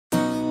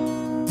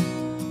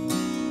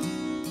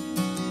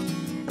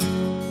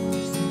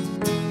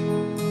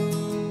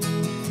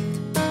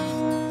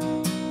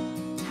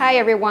Hi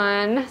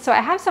everyone. So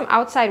I have some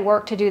outside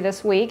work to do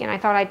this week and I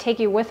thought I'd take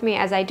you with me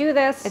as I do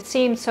this. It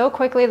seems so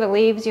quickly the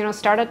leaves,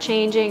 started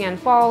changing and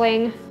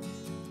falling.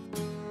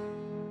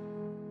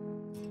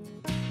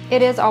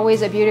 It is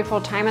always a beautiful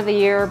time of the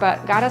year,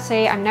 but gotta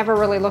say I'm never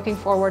really looking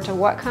forward to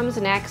what comes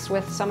next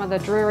with some of the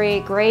dreary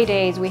gray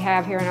days we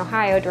have here in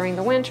Ohio during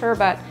the winter,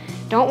 but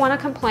don't want to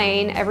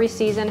complain. Every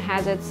season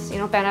has its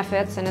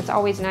benefits, and it's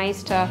always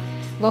nice to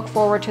look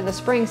forward to the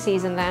spring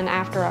season then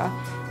after a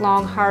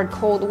long, hard,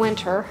 cold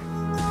winter.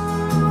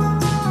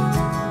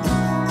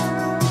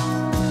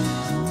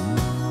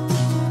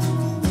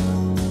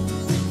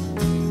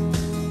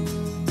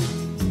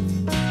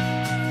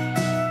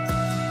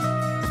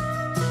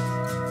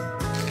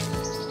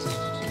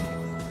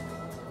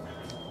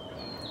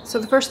 So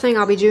the first thing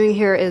I'll be doing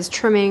here is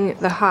trimming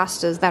the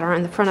hostas that are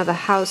in the front of the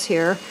house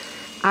here.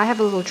 I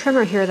have a little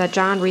trimmer here that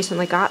John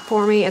recently got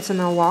for me. It's a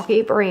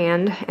Milwaukee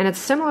brand, and it's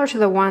similar to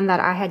the one that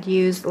I had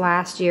used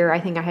last year. I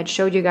think I had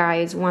showed you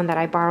guys one that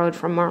I borrowed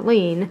from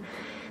Marlene.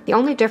 The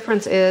only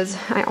difference is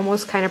I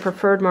almost kind of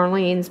preferred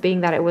Marlene's, being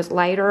that it was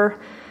lighter.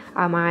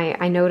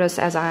 I noticed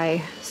as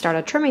I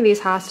started trimming these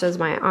hostas,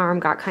 my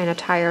arm got kind of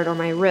tired, or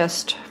my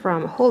wrist,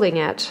 from holding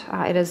it.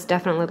 It is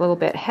definitely a little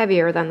bit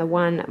heavier than the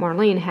one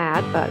Marlene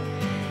had, but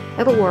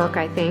it'll work,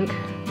 I think.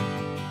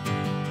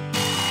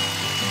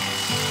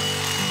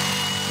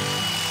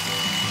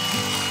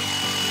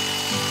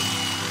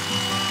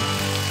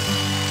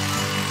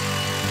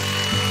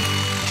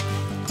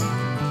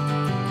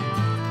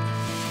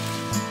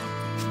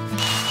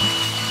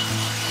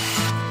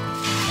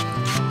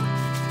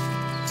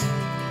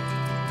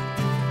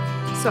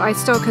 So I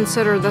still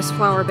consider this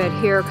flower bed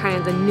here kind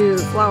of the new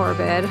flower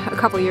bed. A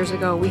couple years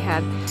ago we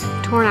had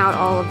torn out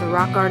all of the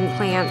rock garden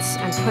plants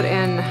and put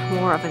in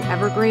more of an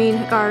evergreen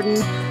garden.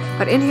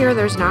 But in here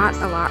there's not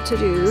a lot to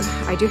do.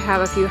 I do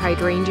have a few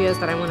hydrangeas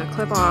that I want to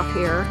clip off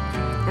here.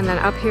 And then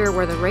up here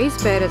where the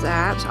raised bed is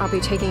at, I'll be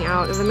taking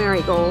out the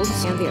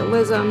marigolds and the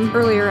alyssum.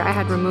 Earlier I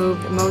had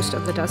removed most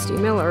of the dusty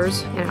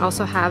millers, and I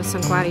also have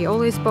some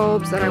gladiolus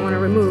bulbs that I want to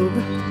remove.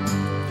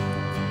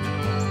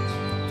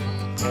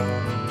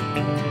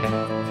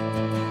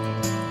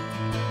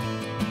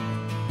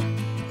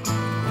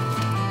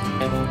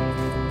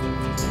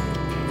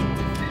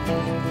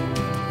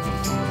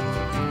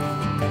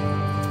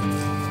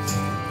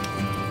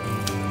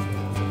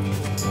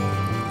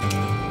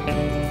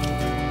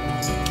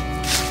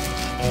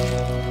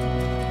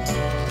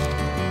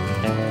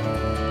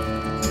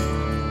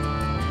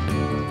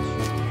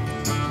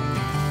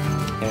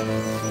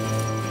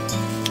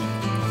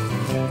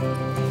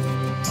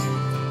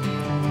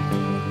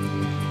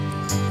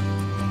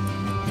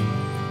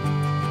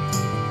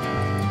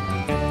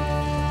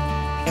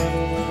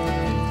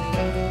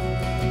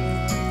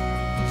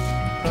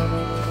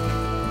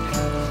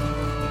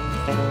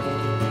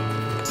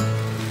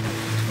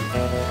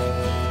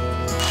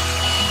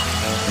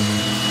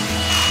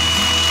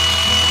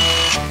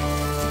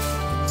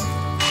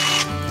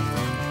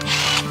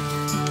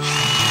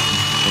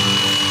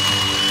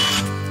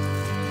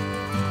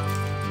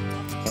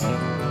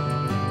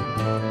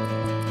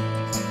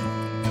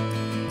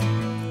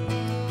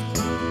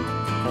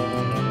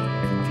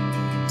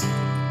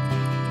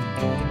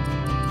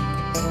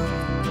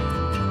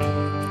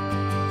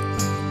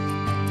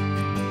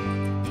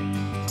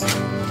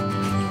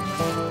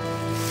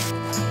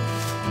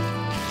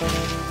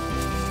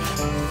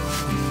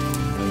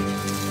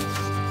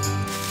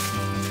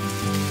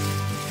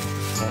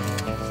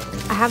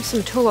 I have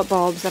some tulip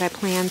bulbs that I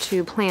plan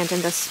to plant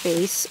in this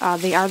space.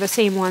 They are the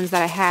same ones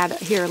that I had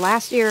here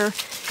last year,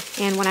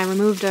 and when I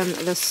removed them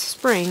this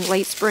spring,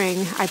 late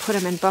spring, I put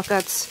them in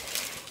buckets,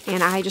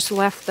 and I just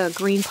left the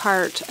green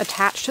part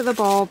attached to the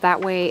bulb.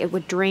 That way it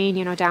would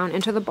drain, down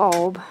into the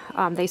bulb.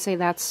 They say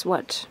that's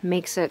what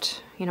makes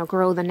it,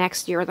 grow the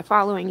next year or the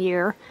following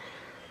year.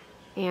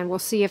 And we'll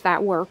see if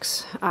that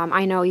works.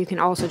 I know you can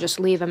also just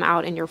leave them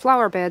out in your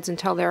flower beds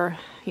until they're,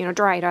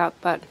 dried up,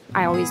 but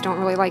I always don't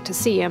really like to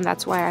see them.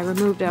 That's why I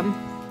removed them.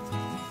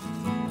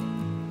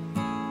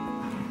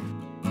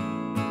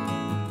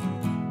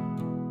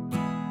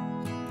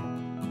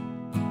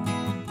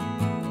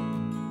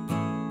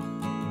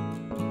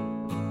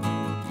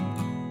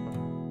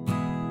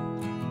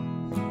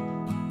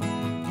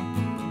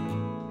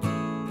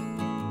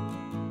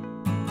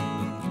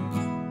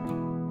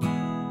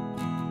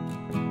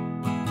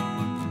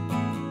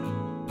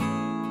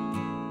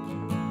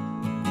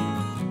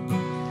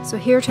 So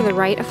here to the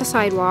right of the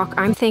sidewalk,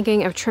 I'm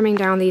thinking of trimming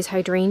down these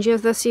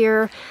hydrangeas this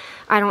year.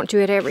 I don't do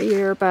it every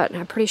year, but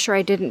I'm pretty sure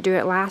I didn't do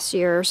it last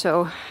year,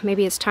 so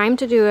maybe it's time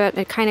to do it.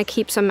 It kind of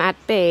keeps them at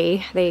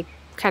bay. They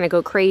kind of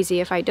go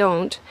crazy if I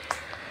don't.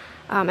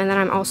 And then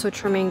I'm also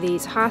trimming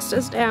these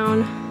hostas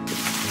down.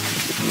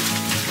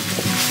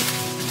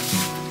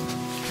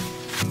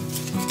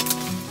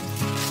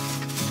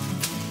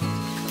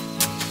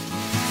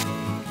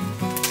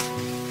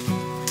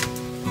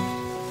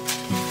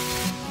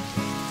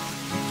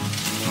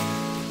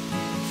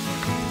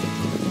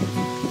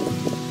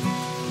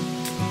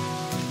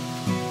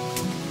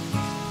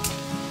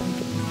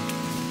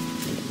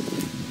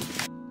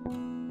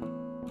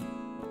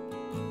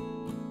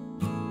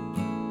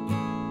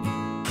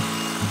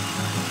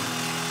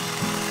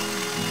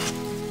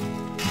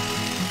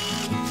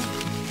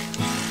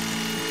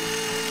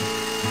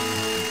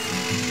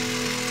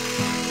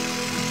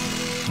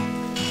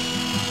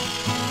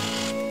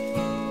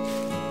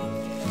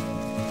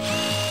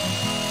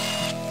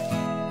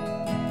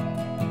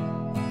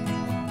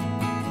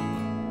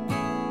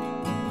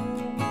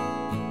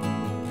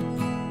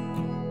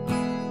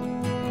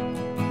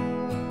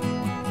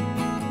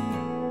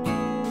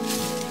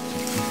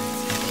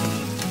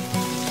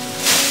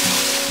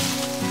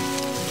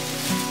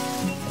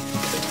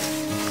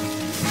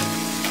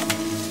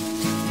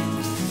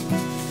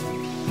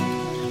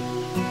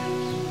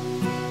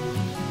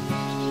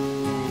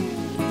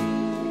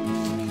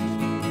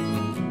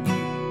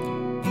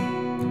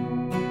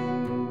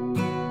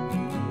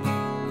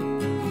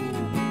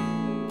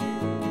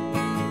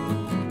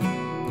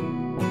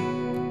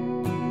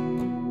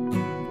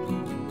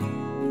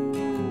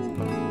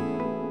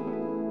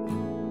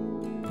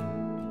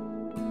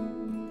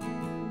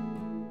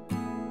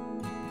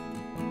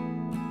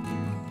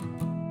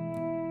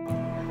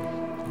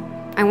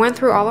 I went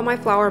through all of my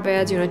flower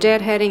beds,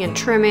 deadheading and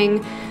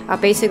trimming,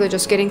 basically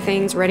just getting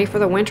things ready for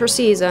the winter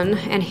season.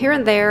 And here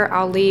and there,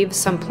 I'll leave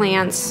some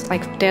plants,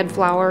 like dead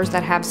flowers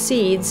that have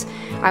seeds.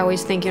 I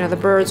always think, the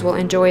birds will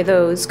enjoy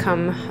those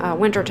come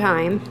winter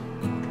time.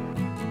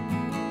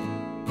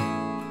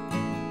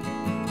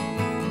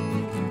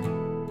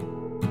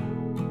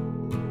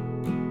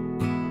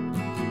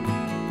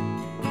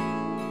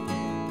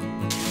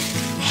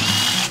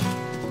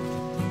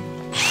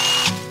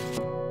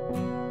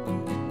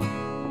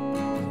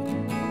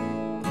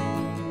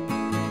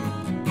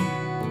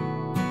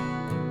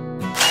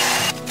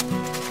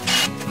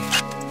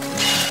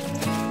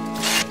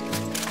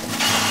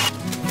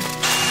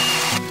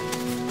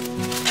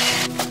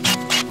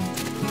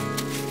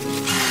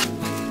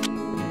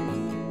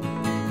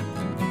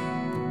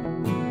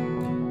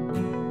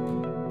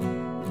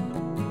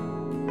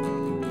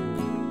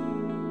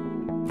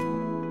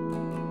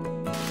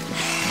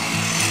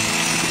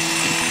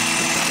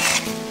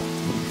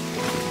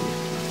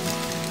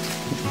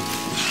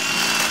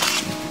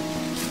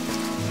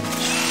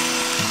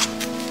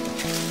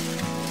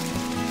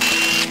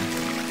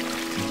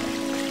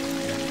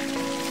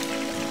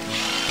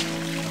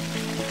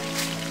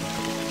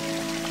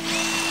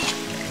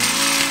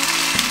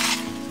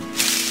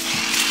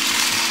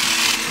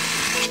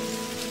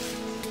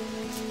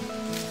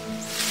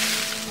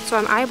 So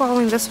I'm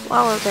eyeballing this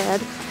flower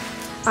bed.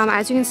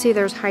 As you can see,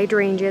 there's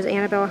hydrangeas,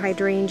 Annabelle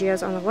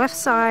hydrangeas on the left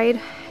side,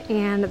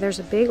 and there's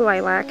a big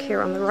lilac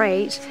here on the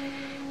right.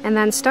 And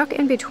then stuck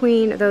in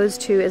between those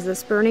two is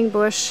this burning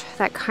bush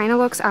that kind of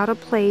looks out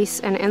of place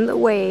and in the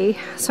way.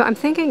 So I'm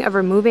thinking of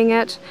removing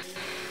it.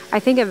 I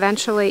think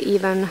eventually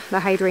even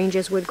the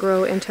hydrangeas would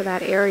grow into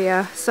that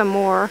area some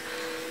more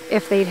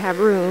if they'd have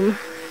room.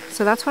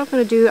 So that's what I'm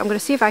going to do. I'm going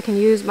to see if I can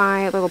use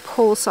my little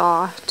pole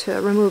saw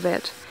to remove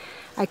it.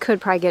 I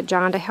could probably get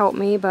John to help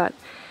me, but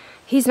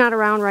he's not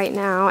around right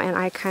now and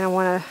I kind of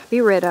want to be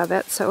rid of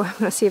it, so I'm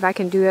going to see if I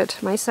can do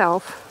it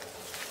myself.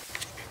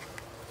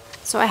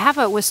 So I have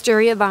a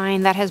wisteria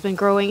vine that has been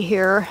growing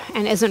here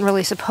and isn't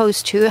really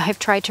supposed to. I've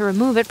tried to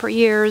remove it for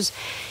years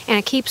and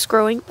it keeps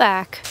growing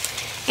back,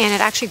 and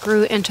it actually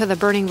grew into the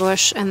burning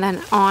bush and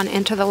then on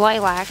into the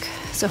lilac.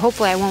 So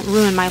hopefully I won't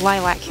ruin my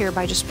lilac here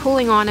by just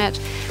pulling on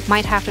it.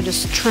 Might have to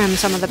just trim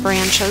some of the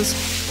branches.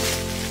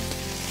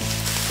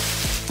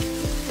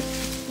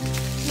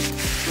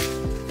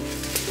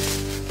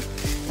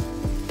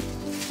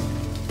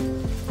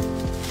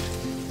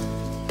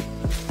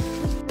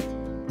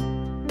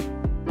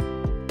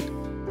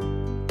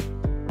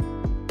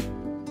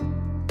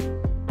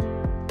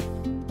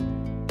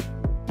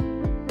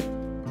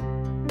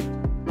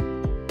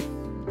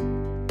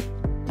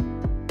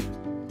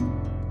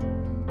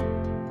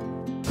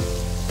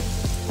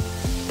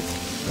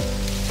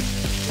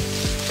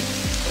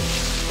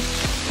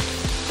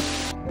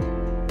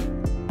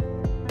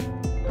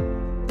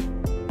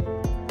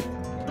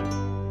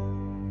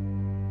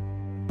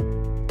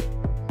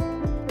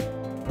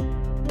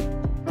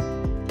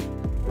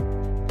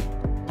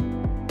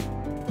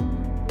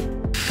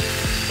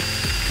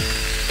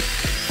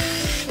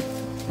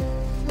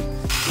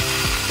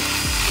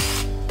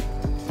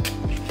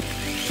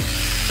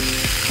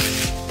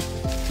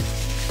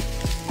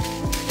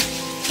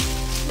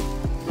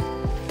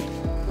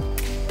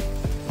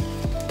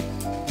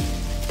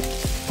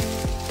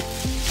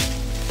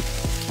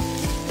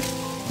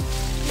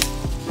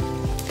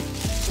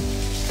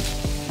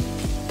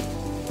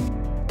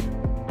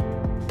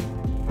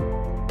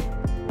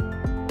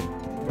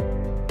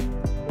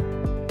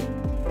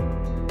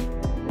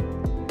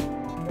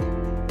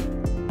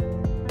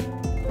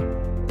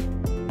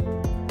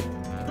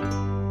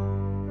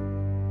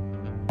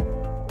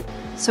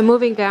 So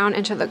moving down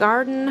into the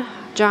garden,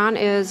 John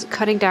is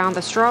cutting down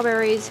the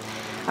strawberries.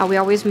 We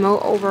always mow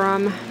over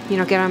them,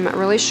 get them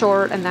really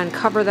short and then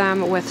cover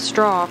them with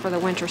straw for the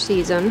winter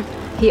season.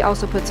 He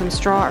also put some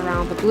straw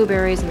around the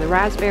blueberries and the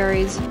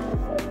raspberries.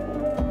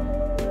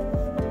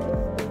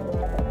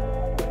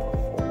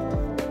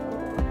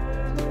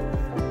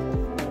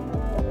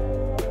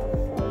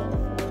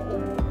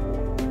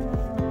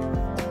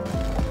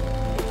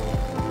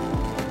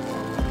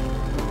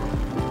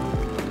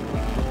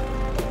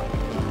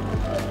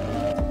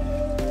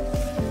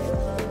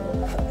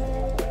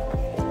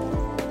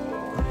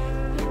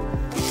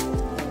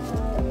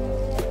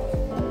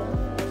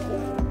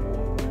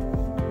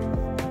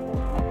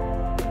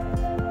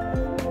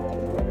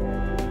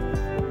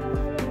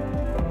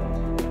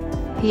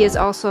 He is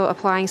also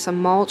applying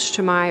some mulch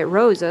to my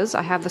roses.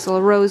 I have this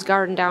little rose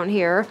garden down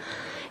here,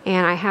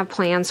 and I have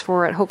plans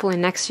for it. Hopefully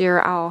next year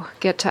I'll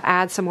get to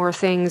add some more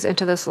things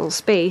into this little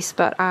space,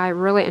 but I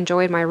really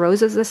enjoyed my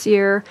roses this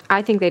year.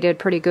 I think they did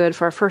pretty good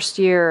for a first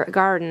year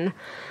garden,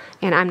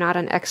 and I'm not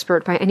an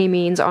expert by any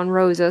means on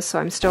roses, so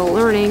I'm still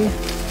learning.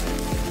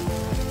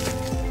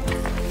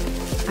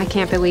 I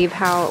can't believe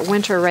how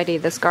winter ready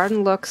this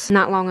garden looks.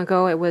 Not long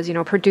ago it was,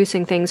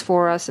 producing things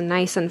for us and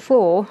nice and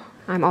full.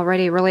 I'm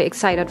already really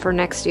excited for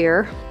next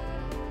year.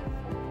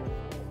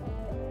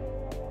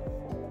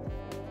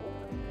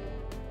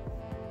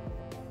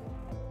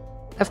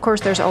 Of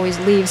course, there's always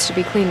leaves to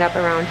be cleaned up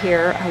around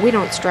here. We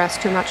don't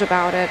stress too much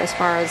about it as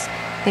far as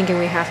thinking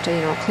we have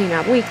to, clean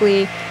up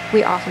weekly.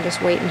 We often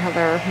just wait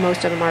until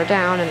most of them are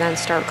down and then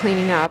start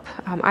cleaning up.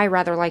 I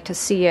rather like to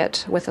see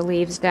it with the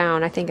leaves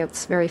down. I think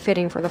it's very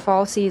fitting for the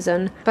fall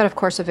season. But of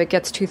course, if it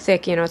gets too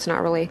thick, it's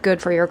not really good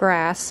for your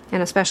grass.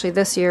 And especially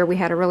this year, we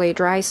had a really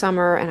dry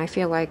summer, and I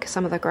feel like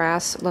some of the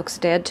grass looks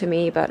dead to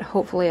me, but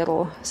hopefully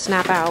it'll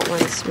snap out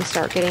once we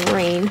start getting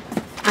rain.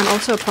 I'm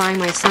also applying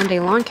my Sunday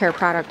lawn care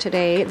product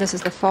today. This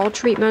is the fall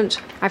treatment.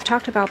 I've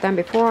talked about them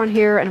before on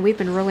here, and we've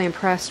been really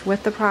impressed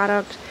with the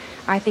product.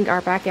 I think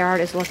our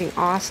backyard is looking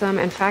awesome.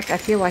 In fact, I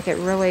feel like it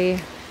really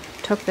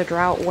took the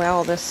drought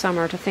well this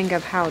summer, to think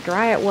of how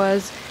dry it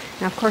was.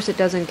 Now, of course, it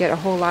doesn't get a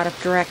whole lot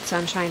of direct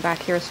sunshine back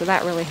here, so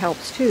that really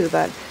helps too,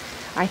 but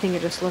I think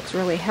it just looks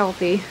really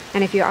healthy.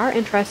 And if you are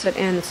interested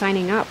in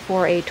signing up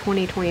for a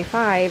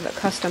 2025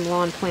 custom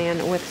lawn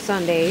plan with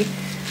Sunday,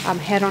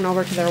 head on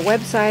over to their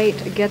website,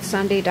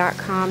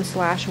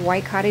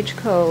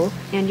 getsunday.com/whitecottageco,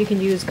 and you can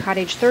use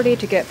Cottage30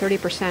 to get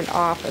 30%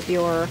 off of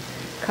your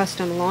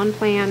custom lawn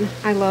plan.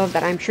 I love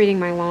that I'm treating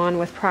my lawn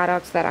with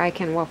products that I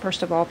can, well,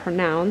 first of all,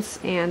 pronounce,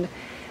 and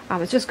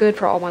it's just good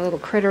for all my little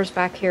critters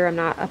back here. I'm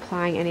not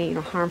applying any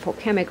harmful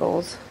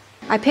chemicals.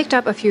 I picked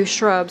up a few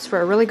shrubs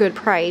for a really good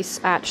price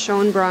at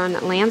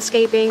Schönbrunn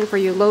Landscaping. For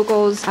you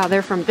locals,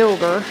 they're from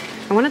Dover.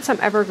 I wanted some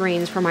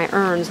evergreens for my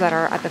urns that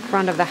are at the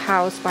front of the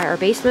house by our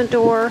basement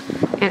door,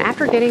 and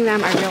after getting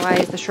them, I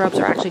realized the shrubs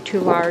are actually too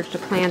large to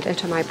plant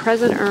into my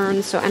present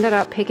urns, so ended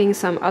up picking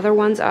some other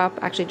ones up.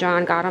 Actually,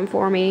 John got them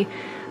for me.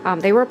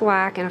 They were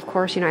black, and of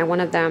course, I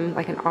wanted them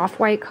like an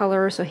off-white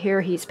color, so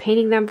here he's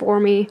painting them for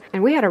me.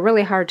 And we had a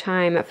really hard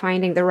time at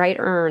finding the right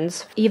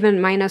urns. Even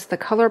minus the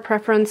color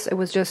preference, it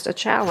was just a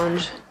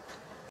challenge.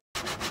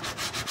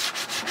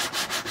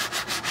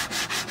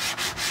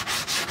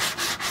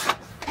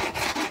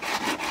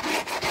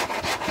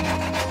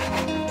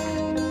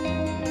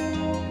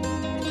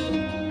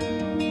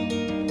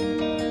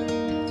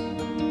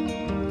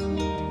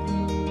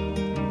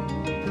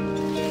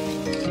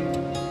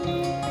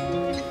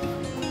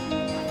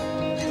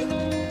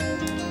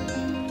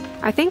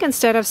 I think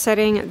instead of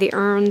setting the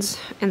urns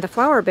in the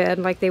flower bed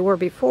like they were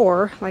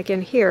before, like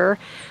in here,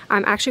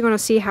 I'm actually going to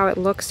see how it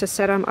looks to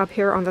set them up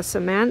here on the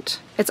cement.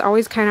 It's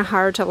always kind of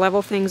hard to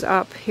level things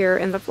up here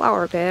in the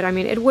flower bed. I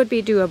mean, it would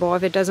be doable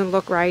if it doesn't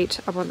look right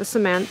up on the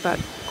cement, but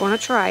I'm going to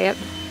try it.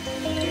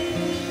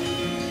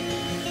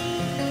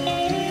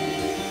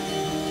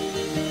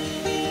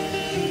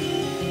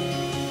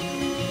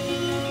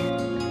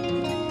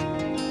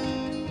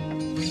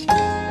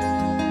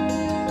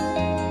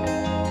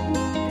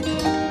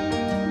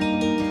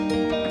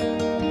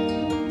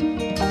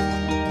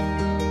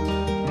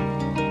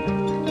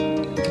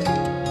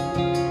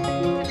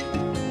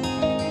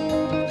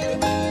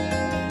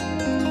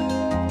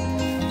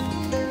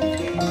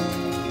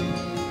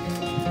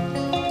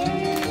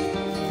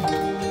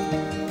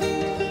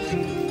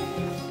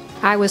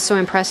 I was so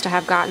impressed to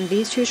have gotten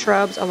these two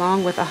shrubs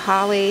along with a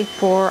holly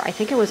for, I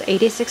think it was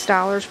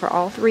 $86 for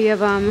all three of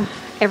them.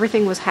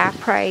 Everything was half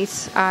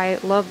price. I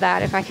love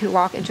that if I can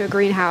walk into a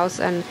greenhouse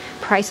and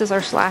prices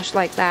are slashed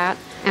like that.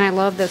 And I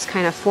love this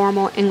kind of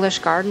formal English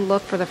garden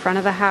look for the front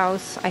of the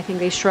house. I think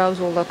these shrubs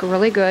will look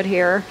really good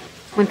here.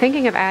 When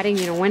thinking of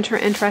adding, winter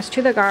interest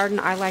to the garden,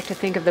 I like to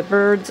think of the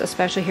birds,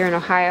 especially here in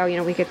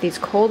Ohio. We get these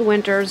cold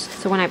winters.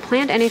 So when I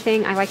plant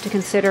anything, I like to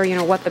consider,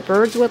 what the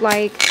birds would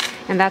like.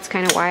 And that's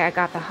kind of why I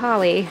got the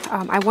holly.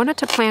 I wanted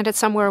to plant it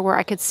somewhere where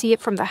I could see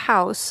it from the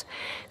house,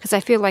 because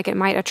I feel like it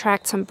might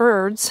attract some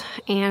birds,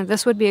 and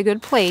this would be a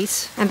good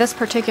place. And this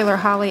particular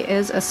holly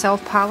is a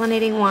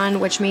self-pollinating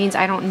one, which means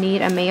I don't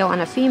need a male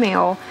and a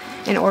female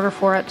in order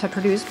for it to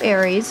produce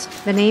berries.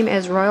 The name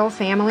is Royal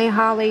Family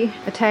Holly.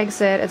 The tag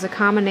said it's a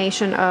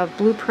combination of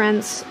Blue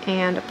Prince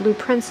and Blue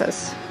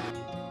Princess.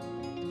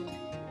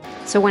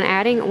 So when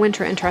adding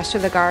winter interest to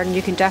the garden,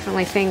 you can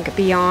definitely think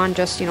beyond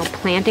just,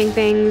 planting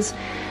things.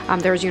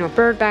 There's,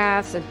 bird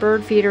baths and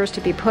bird feeders to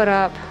be put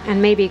up,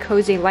 and maybe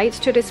cozy lights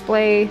to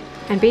display.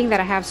 And being that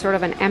I have sort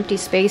of an empty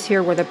space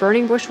here where the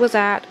burning bush was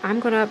at, I'm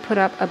going to put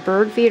up a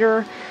bird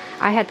feeder.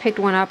 I had picked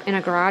one up in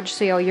a garage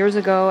sale years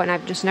ago, and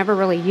I've just never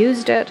really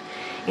used it.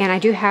 And I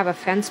do have a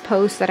fence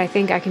post that I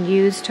think I can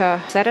use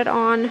to set it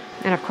on.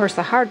 And of course,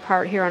 the hard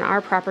part here on our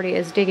property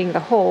is digging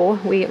the hole.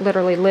 We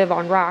literally live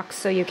on rocks,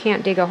 so you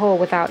can't dig a hole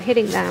without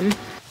hitting them.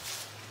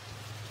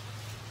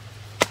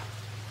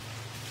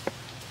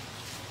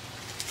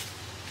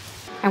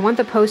 I want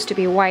the post to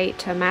be white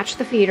to match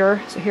the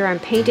feeder, so here I'm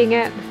painting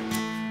it.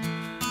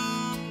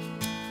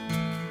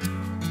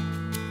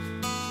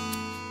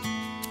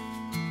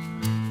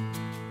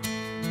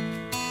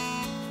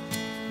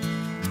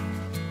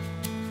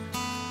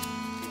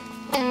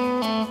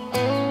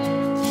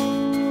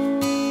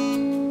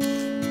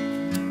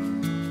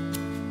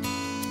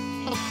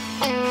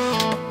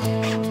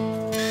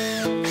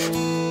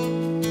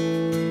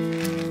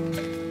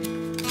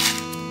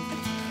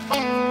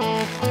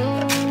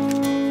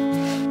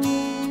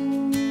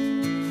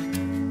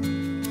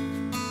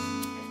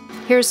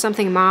 Here's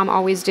something Mom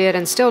always did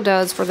and still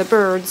does for the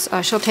birds.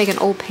 She'll take an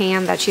old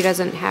pan that she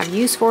doesn't have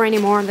use for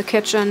anymore in the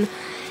kitchen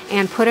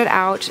and put it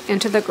out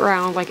into the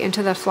ground, like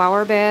into the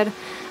flower bed.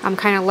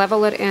 Kind of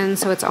level it in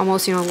so it's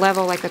almost,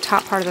 level, like the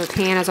top part of the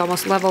pan is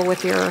almost level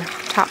with your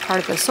top part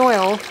of the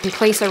soil. You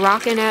place a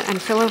rock in it and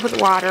fill it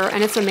with water,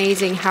 and it's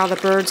amazing how the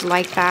birds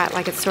like that,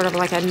 like it's sort of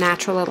like a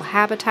natural little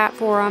habitat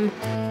for them.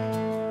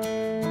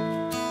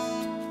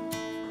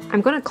 I'm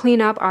going to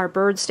clean up our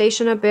bird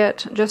station a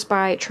bit just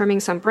by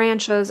trimming some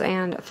branches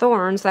and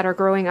thorns that are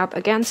growing up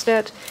against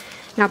it.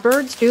 Now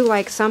birds do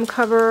like some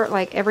cover,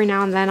 like every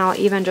now and then I'll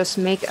even just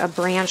make a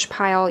branch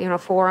pile,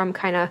 for them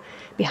kind of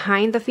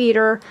behind the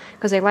feeder,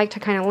 because they like to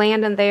kind of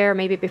land in there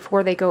maybe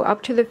before they go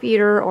up to the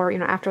feeder or,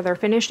 after they're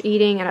finished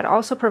eating, and it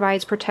also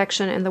provides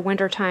protection in the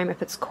wintertime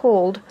if it's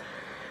cold.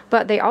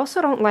 But they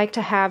also don't like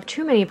to have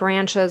too many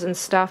branches and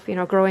stuff,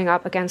 growing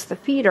up against the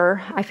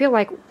feeder. I feel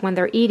like when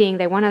they're eating,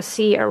 they want to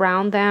see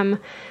around them,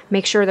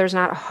 make sure there's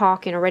not a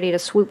hawk, ready to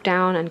swoop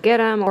down and get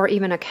them, or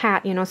even a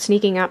cat,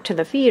 sneaking up to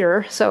the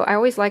feeder. So I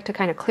always like to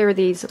kind of clear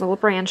these little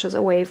branches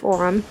away for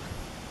them.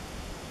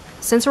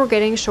 Since we're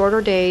getting shorter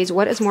days,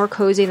 what is more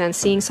cozy than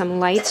seeing some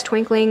lights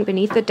twinkling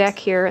beneath the deck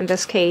here in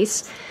this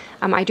case?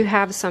 I do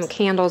have some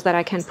candles that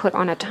I can put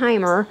on a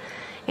timer.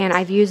 And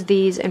I've used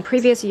these in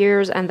previous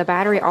years, and the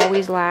batteries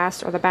always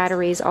last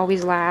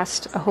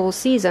a whole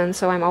season,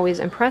 so I'm always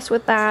impressed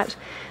with that.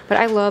 But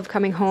I love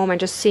coming home and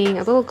just seeing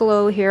a little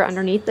glow here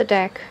underneath the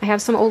deck. I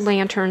have some old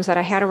lanterns that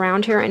I had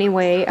around here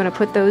anyway. I'm going to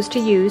put those to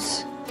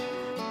use.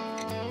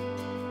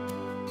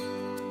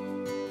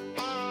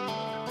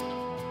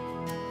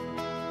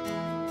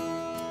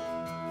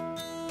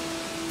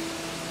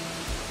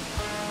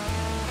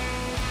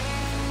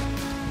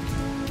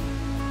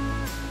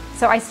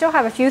 So I still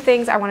have a few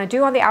things I want to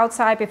do on the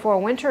outside before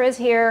winter is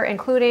here,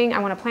 including I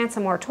want to plant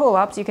some more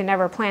tulips. You can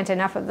never plant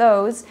enough of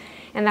those.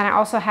 And then I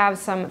also have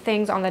some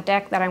things on the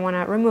deck that I want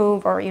to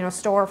remove or,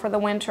 store for the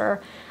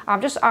winter.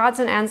 Just odds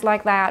and ends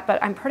like that,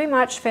 but I'm pretty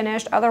much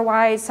finished.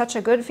 Otherwise, such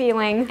a good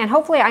feeling. And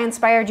hopefully I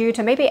inspired you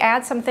to maybe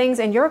add some things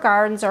in your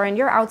gardens or in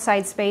your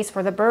outside space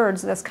for the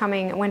birds this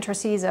coming winter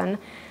season.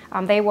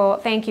 They will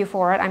thank you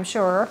for it, I'm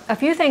sure. A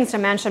few things to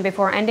mention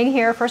before ending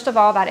here. First of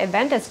all, that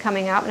event is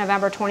coming up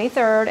November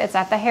 23rd. It's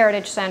at the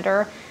Heritage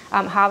Center,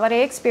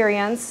 Holiday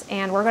Experience,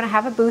 and we're going to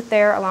have a booth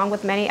there along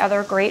with many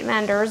other great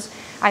vendors.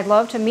 I'd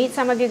love to meet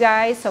some of you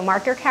guys, so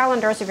mark your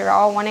calendars if you're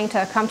all wanting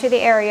to come to the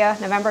area,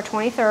 November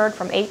 23rd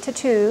from 8 to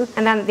 2.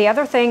 And then the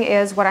other thing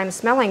is what I'm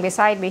smelling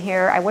beside me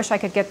here. I wish I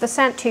could get the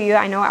scent to you.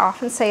 I know I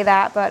often say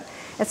that, but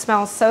it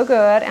smells so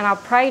good, and I'll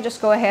probably just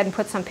go ahead and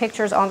put some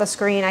pictures on the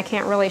screen. I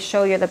can't really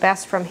show you the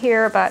best from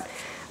here, but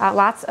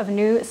lots of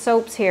new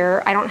soaps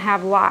here. I don't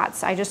have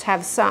lots, I just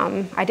have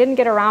some. I didn't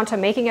get around to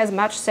making as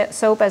much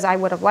soap as I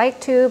would have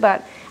liked to,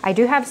 but I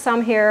do have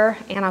some here,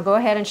 and I'll go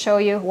ahead and show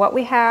you what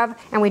we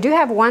have. And we do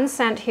have one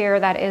scent here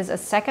that is a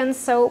second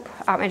soap.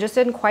 It just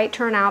didn't quite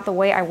turn out the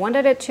way I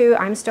wanted it to.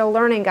 I'm still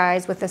learning,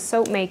 guys, with this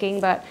soap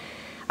making, but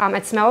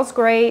it smells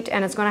great,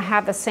 and it's going to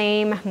have the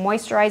same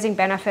moisturizing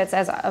benefits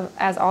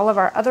as all of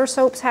our other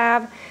soaps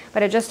have,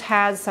 but it just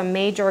has some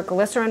major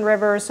glycerin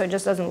rivers, so it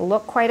just doesn't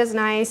look quite as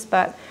nice,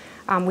 but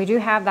we do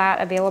have that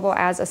available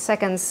as a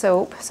second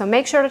soap. So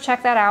make sure to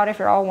check that out if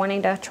you're all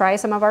wanting to try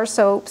some of our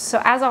soaps.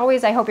 So as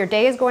always, I hope your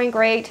day is going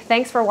great.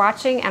 Thanks for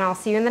watching, and I'll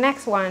see you in the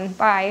next one.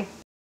 Bye.